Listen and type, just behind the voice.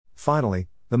Finally,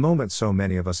 the moment so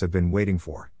many of us have been waiting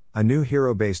for, a new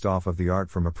hero based off of the art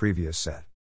from a previous set.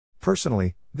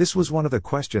 Personally, this was one of the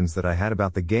questions that I had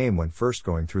about the game when first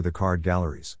going through the card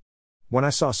galleries. When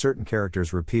I saw certain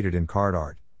characters repeated in card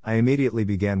art, I immediately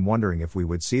began wondering if we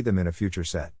would see them in a future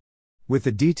set. With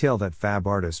the detail that fab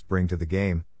artists bring to the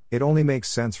game, it only makes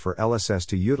sense for LSS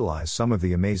to utilize some of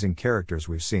the amazing characters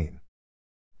we've seen.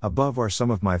 Above are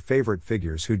some of my favorite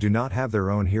figures who do not have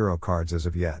their own hero cards as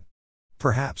of yet.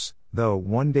 Perhaps, though,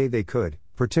 one day they could,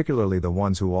 particularly the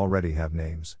ones who already have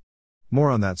names.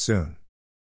 More on that soon.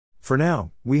 For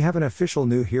now, we have an official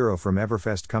new hero from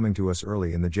Everfest coming to us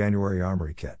early in the January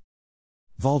Armory kit.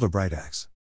 Valda Brightaxe.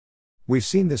 We've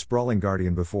seen this brawling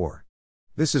guardian before.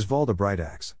 This is Valda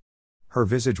Brightaxe. Her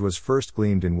visage was first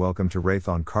gleamed in Welcome to Rathe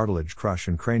on Cartilage Crush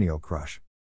and Cranial Crush.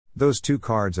 Those two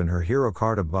cards and her hero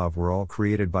card above were all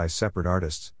created by separate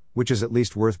artists, which is at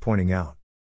least worth pointing out.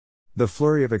 The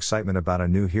flurry of excitement about a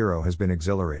new hero has been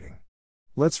exhilarating.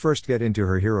 Let's first get into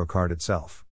her hero card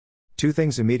itself. Two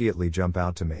things immediately jump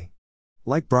out to me.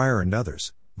 Like Briar and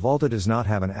others, Valda does not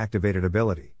have an activated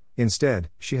ability. Instead,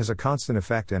 she has a constant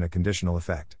effect and a conditional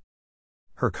effect.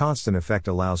 Her constant effect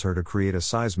allows her to create a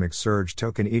Seismic Surge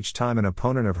token each time an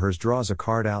opponent of hers draws a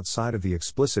card outside of the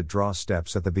explicit draw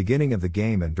steps at the beginning of the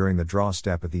game and during the draw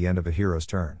step at the end of a hero's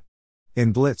turn.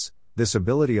 In Blitz, this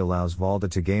ability allows Valda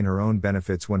to gain her own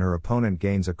benefits when her opponent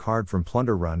gains a card from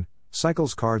Plunder Run,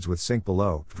 cycles cards with Sink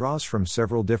Below, draws from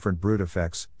several different Brute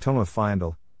effects, Tome of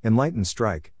Fyendal, Enlightened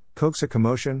Strike, Coax a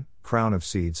Commotion, Crown of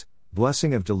Seeds,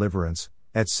 Blessing of Deliverance,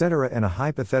 etc. In a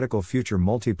hypothetical future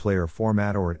multiplayer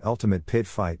format or an ultimate pit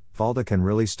fight, Valda can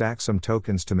really stack some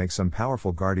tokens to make some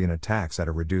powerful guardian attacks at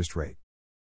a reduced rate.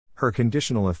 Her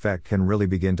conditional effect can really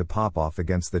begin to pop off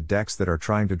against the decks that are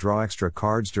trying to draw extra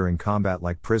cards during combat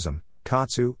like Prism,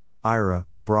 Katsu, Ira,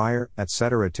 Briar,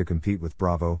 etc. To compete with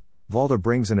Bravo, Valda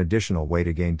brings an additional way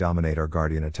to gain dominate our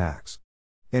guardian attacks.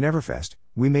 In Everfest,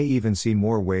 we may even see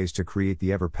more ways to create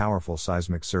the ever-powerful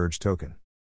Seismic Surge token.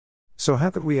 So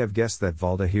how could we have guessed that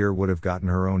Valda here would have gotten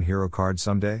her own hero card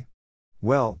someday?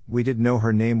 Well, we did know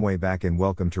her name way back in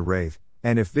Welcome to Rathe,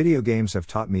 and if video games have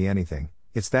taught me anything,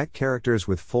 it's that characters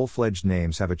with full-fledged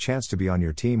names have a chance to be on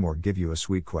your team or give you a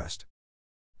sweet quest.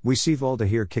 We see Valda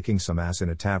here kicking some ass in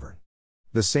a tavern.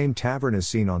 The same tavern is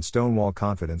seen on Stonewall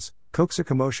Confidence, Coax a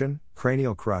Commotion,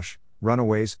 Cranial Crush,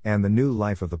 Runaways, and the New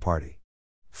Life of the Party.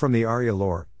 From the Arya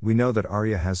lore, we know that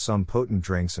Arya has some potent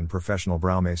drinks and professional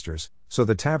brewmeisters, so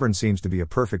the tavern seems to be a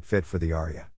perfect fit for the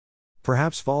Arya.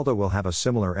 Perhaps Valda will have a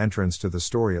similar entrance to the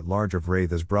story at large of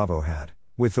Rathe as Bravo had,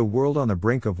 with the world on the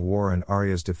brink of war and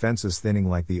Arya's defenses thinning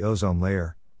like the ozone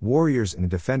layer. Warriors and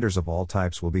defenders of all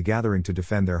types will be gathering to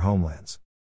defend their homelands.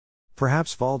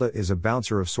 Perhaps Valda is a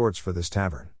bouncer of sorts for this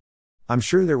tavern. I'm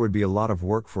sure there would be a lot of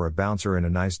work for a bouncer in a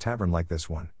nice tavern like this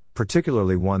one,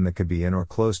 particularly one that could be in or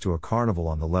close to a carnival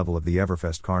on the level of the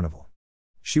Everfest Carnival.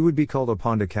 She would be called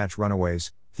upon to catch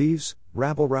runaways, thieves,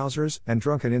 rabble-rousers, and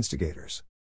drunken instigators.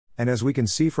 And as we can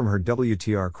see from her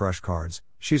WTR Crush cards,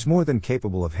 she's more than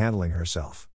capable of handling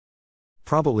herself.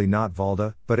 Probably not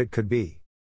Valda, but it could be.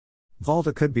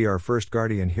 Valda could be our first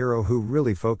Guardian hero who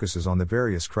really focuses on the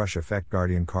various Crush effect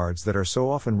Guardian cards that are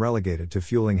so often relegated to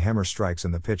fueling hammer strikes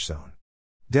in the pitch zone.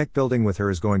 Deck building with her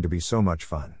is going to be so much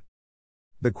fun.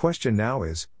 The question now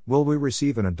is, will we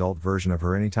receive an adult version of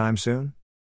her anytime soon?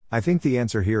 I think the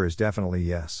answer here is definitely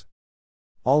yes.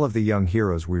 All of the young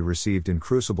heroes we received in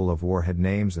Crucible of War had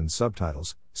names and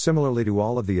subtitles, similarly to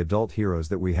all of the adult heroes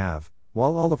that we have,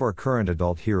 while all of our current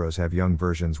adult heroes have young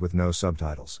versions with no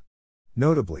subtitles.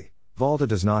 Notably, Valda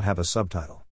does not have a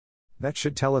subtitle. That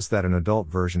should tell us that an adult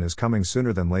version is coming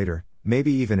sooner than later,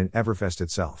 maybe even in Everfest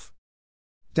itself.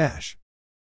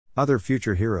 Other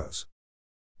future heroes.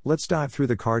 Let's dive through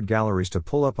the card galleries to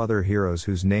pull up other heroes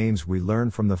whose names we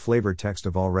learn from the flavor text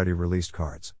of already released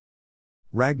cards.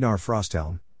 Ragnar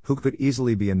Frosthelm, who could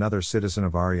easily be another citizen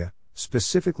of Arya,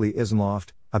 specifically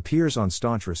Isenloft, appears on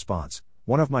Staunch Response,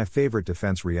 one of my favorite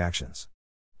defense reactions.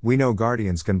 We know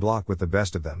Guardians can block with the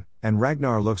best of them, and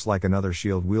Ragnar looks like another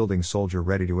shield-wielding soldier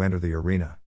ready to enter the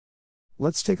arena.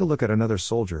 Let's take a look at another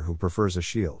soldier who prefers a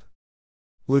shield.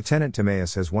 Lieutenant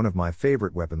Timaeus has one of my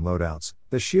favorite weapon loadouts,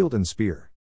 the shield and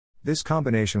spear. This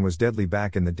combination was deadly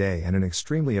back in the day and an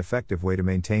extremely effective way to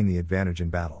maintain the advantage in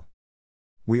battle.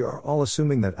 We are all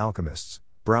assuming that alchemists,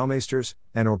 brewmeisters,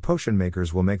 and/or potion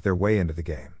makers will make their way into the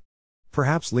game.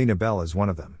 Perhaps Lena Bell is one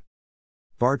of them.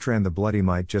 Bartrand the Bloody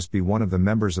might just be one of the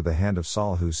members of the Hand of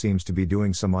Saul who seems to be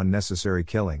doing some unnecessary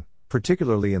killing,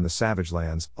 particularly in the Savage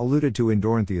Lands, alluded to in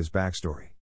Dorothea's backstory.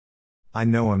 I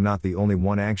know I'm not the only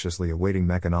one anxiously awaiting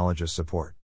mechanologist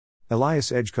support.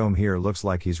 Elias Edgecombe here looks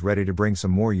like he's ready to bring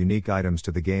some more unique items to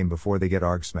the game before they get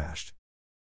arg smashed.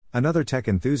 Another tech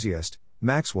enthusiast,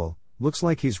 Maxwell, looks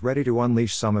like he's ready to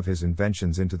unleash some of his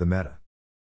inventions into the meta.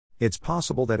 It's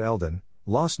possible that Eldon,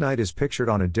 Lost Knight, is pictured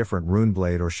on a different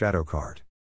Runeblade or Shadow card.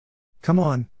 Come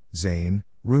on, Zane,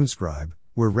 Runescribe,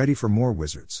 we're ready for more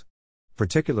wizards.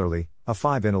 Particularly, a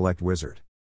 5 intellect wizard.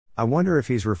 I wonder if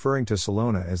he's referring to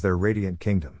Salona as their Radiant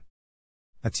Kingdom.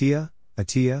 Atia.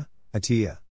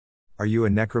 Are you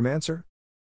a necromancer?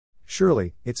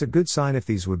 Surely, it's a good sign if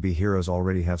these would-be heroes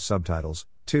already have subtitles,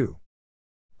 too.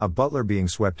 A butler being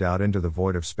swept out into the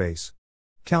void of space.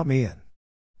 Count me in.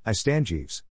 I stand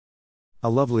Jeeves.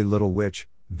 A lovely little witch,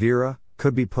 Vera,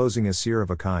 could be posing as seer of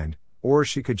a kind, or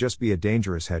she could just be a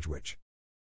dangerous hedge witch.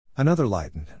 Another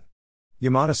Leiden.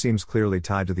 Yamada seems clearly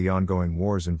tied to the ongoing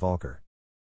wars in Volker.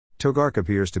 Togark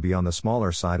appears to be on the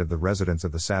smaller side of the residents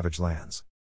of the Savage Lands.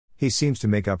 He seems to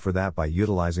make up for that by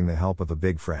utilizing the help of a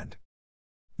big friend.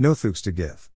 No thooks to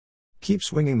give. Keep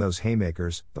swinging those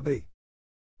haymakers, baby.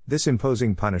 This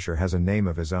imposing Punisher has a name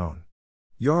of his own.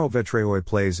 Jarl Vetreoi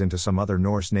plays into some other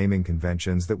Norse naming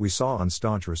conventions that we saw on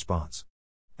Staunch Response.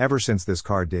 Ever since this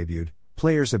card debuted,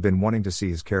 players have been wanting to see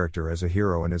his character as a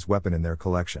hero and his weapon in their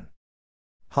collection.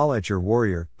 Holla at your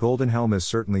warrior, Goldenhelm is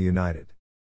certainly united.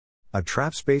 A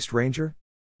trap-spaced ranger?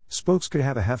 Spokes could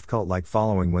have a heft cult-like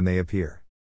following when they appear.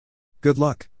 Good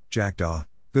luck, Jackdaw,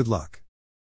 good luck.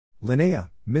 Linnea,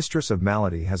 Mistress of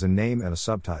Malady, has a name and a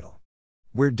subtitle.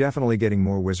 We're definitely getting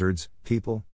more wizards,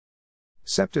 people.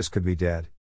 Septus could be dead.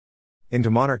 Into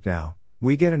Monarch now,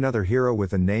 we get another hero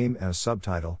with a name and a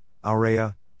subtitle,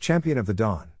 Aurea, Champion of the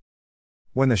Dawn.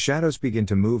 When the shadows begin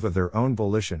to move of their own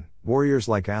volition, warriors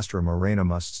like Astra Morena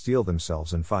must steel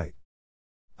themselves and fight.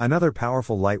 Another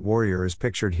powerful light warrior is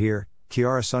pictured here,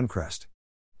 Kiara Suncrest.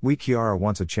 Kiara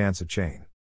wants a chance at Chain.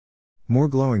 More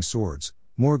glowing swords,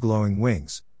 more glowing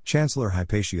wings, Chancellor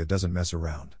Hypatia doesn't mess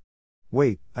around.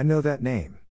 Wait, I know that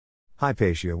name.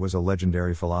 Hypatia was a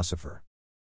legendary philosopher.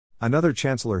 Another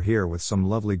Chancellor here with some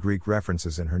lovely Greek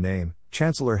references in her name,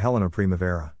 Chancellor Helena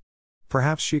Primavera.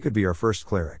 Perhaps she could be our first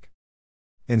cleric.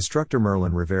 Instructor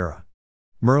Merlin Rivera.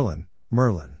 Merlin.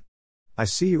 I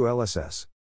see you, LSS.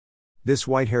 This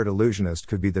white-haired illusionist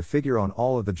could be the figure on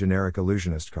all of the generic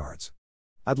illusionist cards.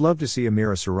 I'd love to see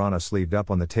Amira Serrana sleeved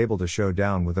up on the table to show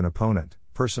down with an opponent,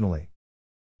 personally.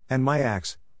 And my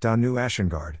axe, Danu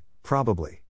Ashengard,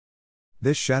 probably.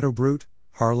 This shadow brute,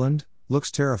 Harland, looks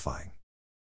terrifying.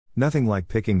 Nothing like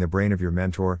picking the brain of your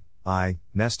mentor,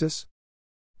 Nestus?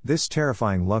 This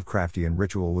terrifying Lovecraftian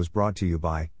ritual was brought to you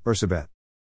by Ursabet.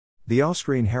 The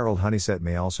off-screen Harold Honeysett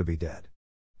may also be dead.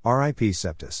 R.I.P.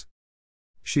 Septus.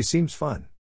 She seems fun.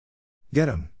 Get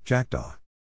him, Jackdaw.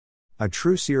 A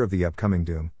true seer of the upcoming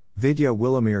doom, Vidya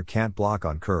Willowmere can't block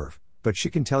on curve, but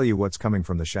she can tell you what's coming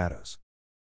from the shadows.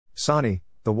 Sani,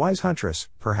 the wise huntress,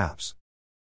 perhaps.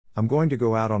 I'm going to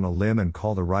go out on a limb and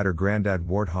call the rider Grandad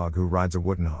Warthog who rides a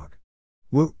wooden hog.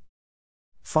 Woo!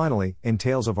 Finally, in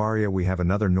Tales of Aria we have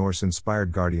another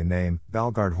Norse-inspired guardian name,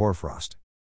 Valgard Horfrost.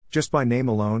 Just by name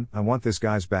alone, I want this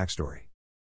guy's backstory.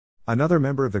 Another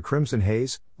member of the Crimson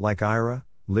Haze, like Ira,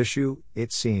 Lishu,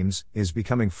 it seems, is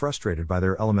becoming frustrated by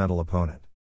their elemental opponent.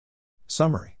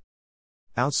 Summary.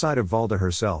 Outside of Valda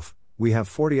herself, we have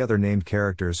 40 other named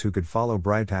characters who could follow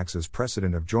Britax's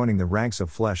precedent of joining the ranks of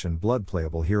flesh and blood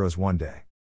playable heroes one day.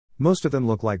 Most of them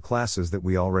look like classes that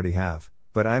we already have,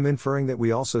 but I'm inferring that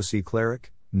we also see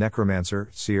Cleric, Necromancer,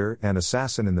 Seer, and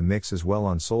Assassin in the mix as well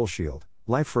on Soul Shield,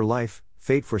 Life for Life,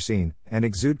 Fate Foreseen, and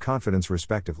Exude Confidence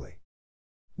respectively.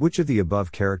 Which of the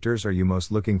above characters are you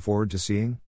most looking forward to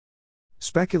seeing?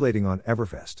 Speculating on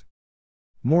Everfest.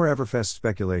 More Everfest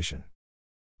speculation.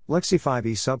 Lexi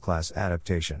 5e subclass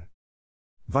adaptation.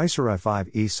 Viceroy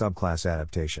 5e subclass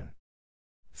adaptation.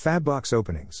 Fabbox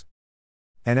openings.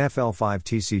 NFL 5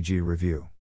 TCG review.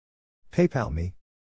 PayPal me.